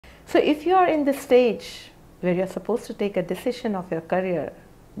So if you are in the stage where you're supposed to take a decision of your career,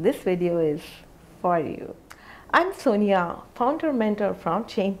 this video is for you. I'm Sonia, founder mentor from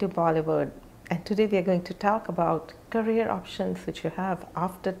Chain2bollywood, and today we are going to talk about career options which you have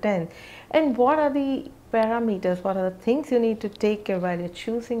after 10 and what are the parameters, what are the things you need to take care while you're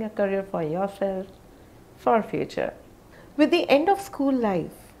choosing a career for yourself for future. With the end of school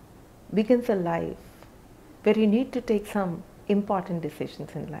life begins a life where you need to take some important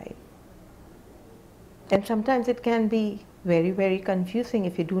decisions in life. And sometimes it can be very, very confusing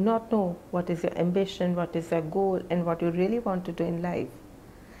if you do not know what is your ambition, what is your goal, and what you really want to do in life.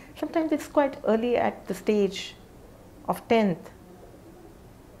 Sometimes it's quite early at the stage of 10th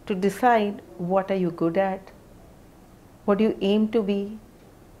to decide what are you good at, what do you aim to be,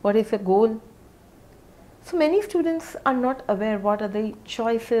 what is your goal. So many students are not aware what are the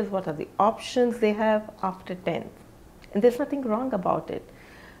choices, what are the options they have after 10th. And there's nothing wrong about it.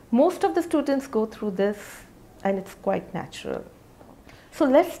 Most of the students go through this and it's quite natural. So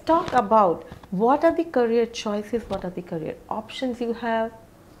let's talk about what are the career choices, what are the career options you have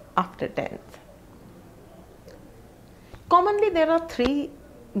after 10th. Commonly there are three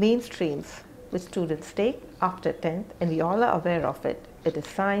main streams which students take after 10th, and we all are aware of it. It is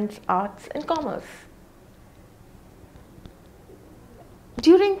science, arts and commerce.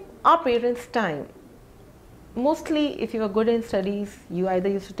 During our parents' time, mostly if you were good in studies, you either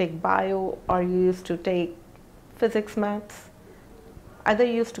used to take bio or you used to take physics, maths. Either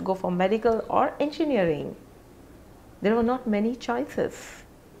you used to go for medical or engineering. There were not many choices.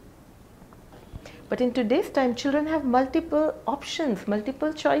 But in today's time, children have multiple options,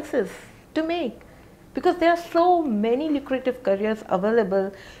 multiple choices to make because there are so many lucrative careers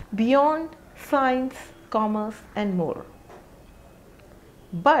available beyond science, commerce and more.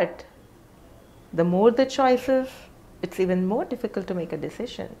 But the more the choices, it's even more difficult to make a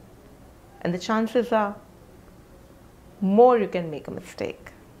decision. And the chances are more you can make a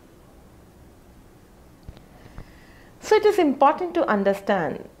mistake. So it is important to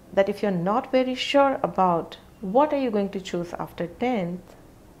understand that if you're not very sure about what are you going to choose after 10th,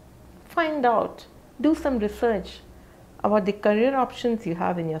 find out, do some research about the career options you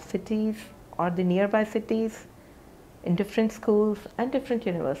have in your cities or the nearby cities, in different schools and different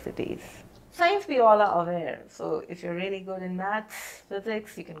universities. Science, we all are aware. So if you're really good in maths,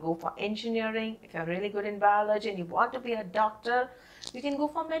 physics, you can go for engineering. If you're really good in biology and you want to be a doctor, you can go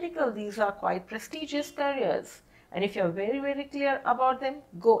for medical. These are quite prestigious careers. And if you're very, very clear about them,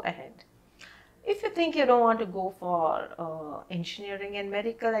 go ahead. If you think you don't want to go for engineering and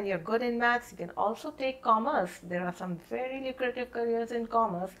medical and you're good in maths, you can also take commerce. There are some very lucrative careers in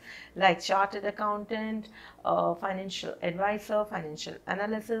commerce like chartered accountant, financial advisor, financial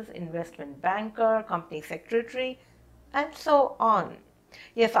analysis, investment banker, company secretary, and so on.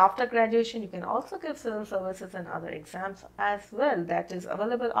 Yes, after graduation, you can also give civil services and other exams as well. That is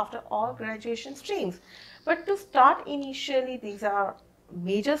available after all graduation streams. But to start initially, these are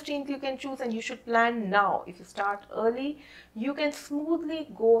major streams you can choose and you should plan now. If you start early, you can smoothly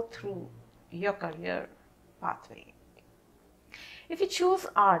go through your career pathway. If you choose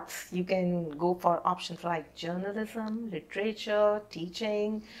arts, you can go for options like journalism, literature,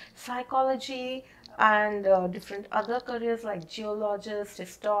 teaching, psychology, and different other careers like geologist,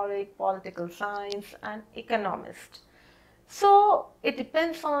 historic, political science, and economist. So it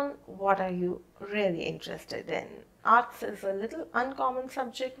depends on what are you really interested in. Arts is a little uncommon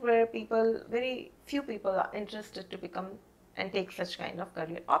subject where very few people are interested to become and take such kind of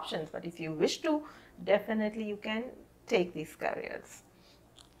career options. But if you wish to, definitely you can take these careers.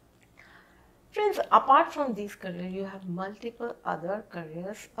 Friends, apart from these careers, you have multiple other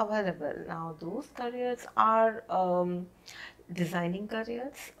careers available. Now, those careers are designing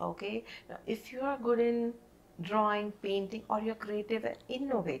careers, okay? Now, if you are good in drawing, painting, or you're creative and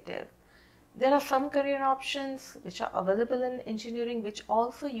innovative, there are some career options which are available in engineering which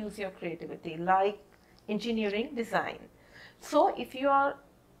also use your creativity, like engineering design. So, if you are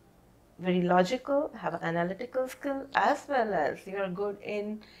very logical, have an analytical skill, as well as you are good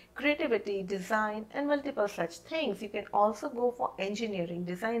in creativity, design and multiple such things, you can also go for engineering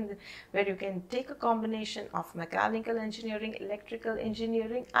design, where you can take a combination of mechanical engineering, electrical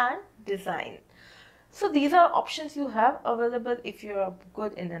engineering and design. So these are options you have available if you are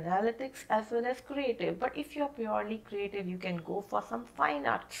good in analytics as well as creative. But if you are purely creative, you can go for some fine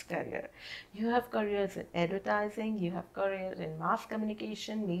arts career. You have careers in advertising, you have careers in mass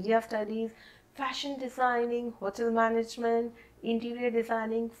communication, media studies, fashion designing, hotel management, interior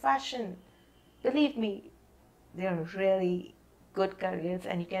designing, fashion. Believe me, they are really good careers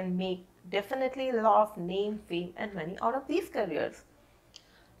and you can make definitely a lot of name, fame and money out of these careers.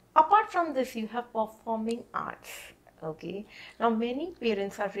 Apart Apart from this, you have performing arts. Okay, now many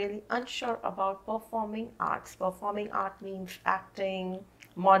parents are really unsure about performing arts. Performing art means acting,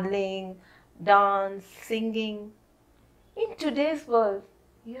 modeling, dance, singing. In today's world,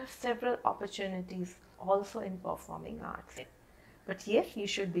 you have several opportunities also in performing arts. But yes, you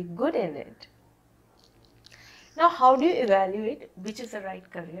should be good in it. Now, how do you evaluate which is the right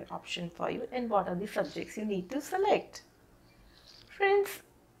career option for you and what are the subjects you need to select? Friends,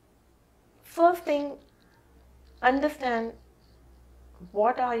 first thing, understand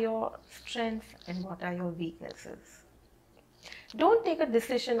what are your strengths and what are your weaknesses. Don't take a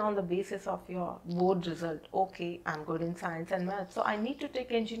decision on the basis of your board result. Okay, I'm good in science and math, so I need to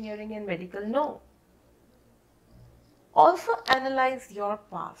take engineering and medical. No. Also analyze your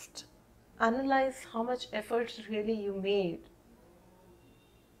past. Analyze how much efforts really you made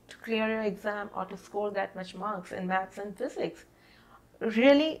to clear your exam or to score that much marks in maths and physics.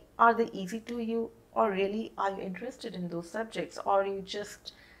 Really, are they easy to you, or really are you interested in those subjects, or you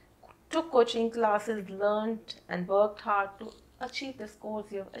just took coaching classes, learned and worked hard to achieve the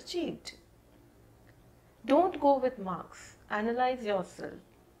scores you have achieved? Don't go with marks. Analyze yourself.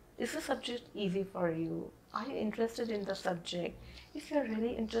 Is the subject easy for you? Are you interested in the subject? If you're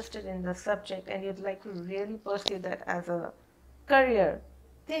really interested in the subject and you'd like to really pursue that as a career,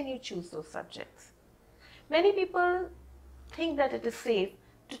 then you choose those subjects. Many people think that it is safe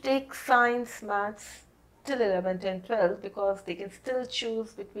to take science, maths till 11th and 12th because they can still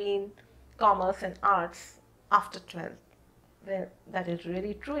choose between commerce and arts after 12th. Well, that is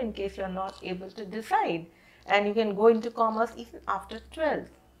really true in case you are not able to decide, and you can go into commerce even after 12th.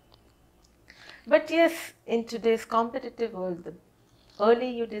 But yes, in today's competitive world, the early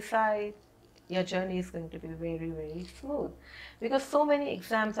you decide, your journey is going to be very, very smooth, because so many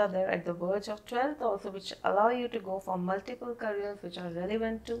exams are there at the verge of 12th also, which allow you to go for multiple careers which are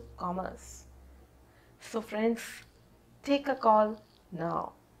relevant to commerce. So friends, take a call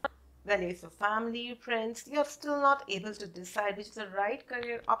now. Well, if your family, friends, you're still not able to decide which is the right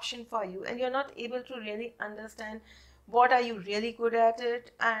career option for you, and you're not able to really understand what are you really good at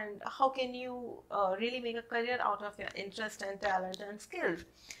it and how can you really make a career out of your interest and talent and skills,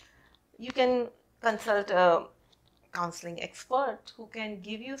 you can consult a counseling expert who can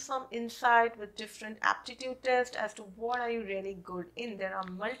give you some insight with different aptitude tests as to what are you really good in. There are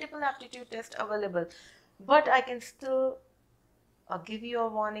multiple aptitude tests available, but I can still give you a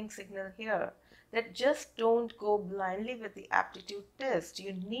warning signal here that just don't go blindly with the aptitude test.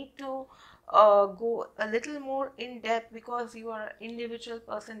 You need to go a little more in depth, because you are an individual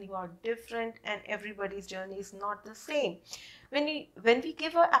person, you are different, and everybody's journey is not the same. When we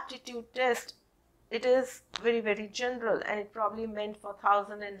give an aptitude test, it is very, very general, and it probably meant for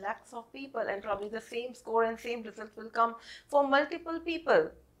thousands and lakhs of people, and probably the same score and same result will come for multiple people.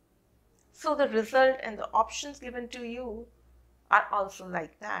 So the result and the options given to you are also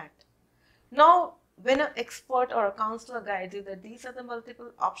like that. Now, when an expert or a counselor guides you that these are the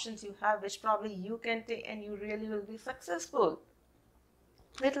multiple options you have, which probably you can take and you really will be successful,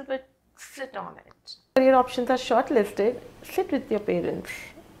 little bit sit on it. Career options are shortlisted, sit with your parents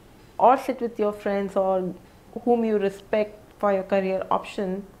or sit with your friends or whom you respect for your career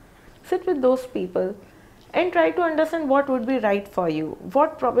option. Sit with those people and try to understand what would be right for you,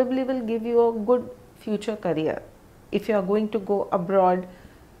 what probably will give you a good future career. If you are going to go abroad,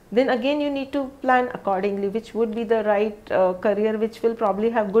 then again you need to plan accordingly which would be the right career which will probably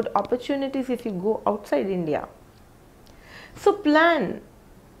have good opportunities if you go outside India. So plan,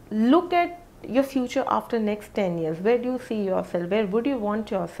 look at your future after next 10 years. Where do you see yourself? Where would you want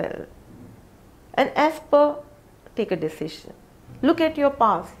yourself? And as per, take a decision. Look at your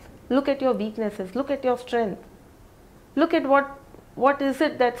past, look at your weaknesses, look at your strength. Look at what is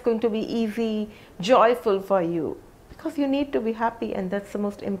it that's going to be easy, joyful for you. Because you need to be happy, and that's the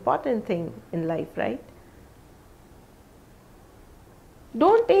most important thing in life, right?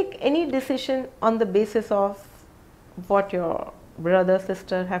 Don't take any decision on the basis of what your brother,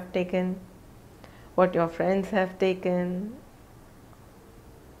 sister have taken, what your friends have taken,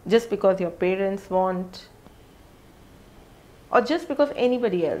 just because your parents want, or just because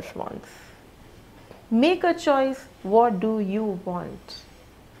anybody else wants. Make a choice. What do you want?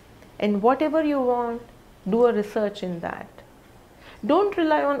 And whatever you want, do a research in that. Don't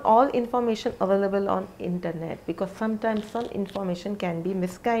rely on all information available on internet, because sometimes some information can be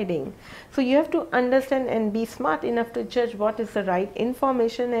misguiding. So you have to understand and be smart enough to judge what is the right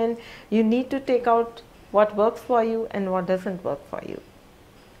information, and you need to take out what works for you and what doesn't work for you.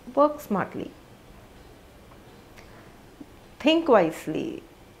 Work smartly. Think wisely.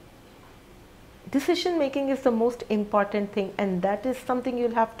 decision making is the most important thing, and that is something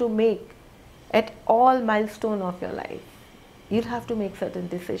you'll have to make at all milestone of your life. You'll have to make certain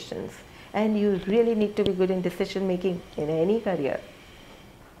decisions, and you really need to be good in decision making in any career.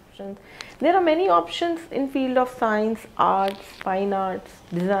 There are many options in field of science, arts, fine arts,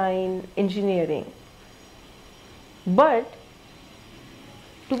 design, engineering. But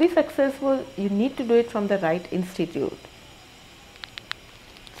to be successful, you need to do it from the right institute.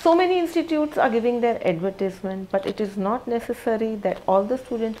 So many institutes are giving their advertisement, but it is not necessary that all the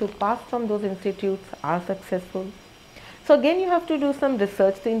students who pass from those institutes are successful. So again, you have to do some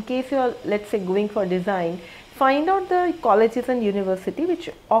research. So in case you are, let's say, going for design, find out the colleges and university which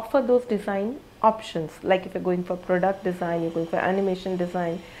offer those design options. Like if you're going for product design, you're going for animation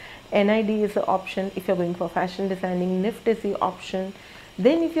design, NID is the option. If you're going for fashion designing, NIFT is the option.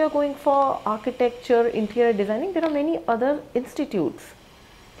 Then if you're going for architecture, interior designing, there are many other institutes.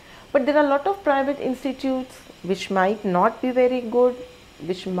 But there are a lot of private institutes which might not be very good,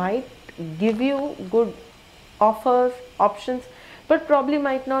 which might give you good offers, options, but probably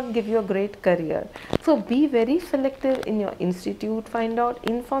might not give you a great career. So be very selective in your institute. Find out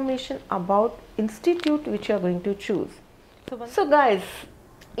information about institute which you are going to choose. So guys,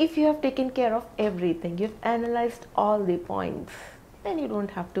 if you have taken care of everything, you've analyzed all the points, then you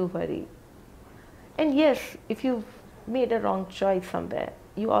don't have to worry. And yes, if you've made a wrong choice somewhere,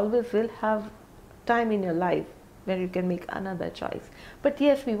 you always will have time in your life where you can make another choice. But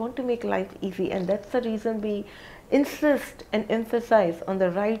yes, we want to make life easy, and that's the reason we insist and emphasize on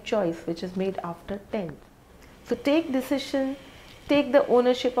the right choice which is made after 10th. So take decision, take the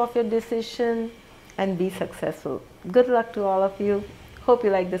ownership of your decision, and be successful. Good luck to all of you. Hope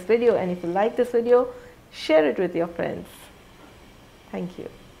you like this video, and if you like this video, share it with your friends. Thank you.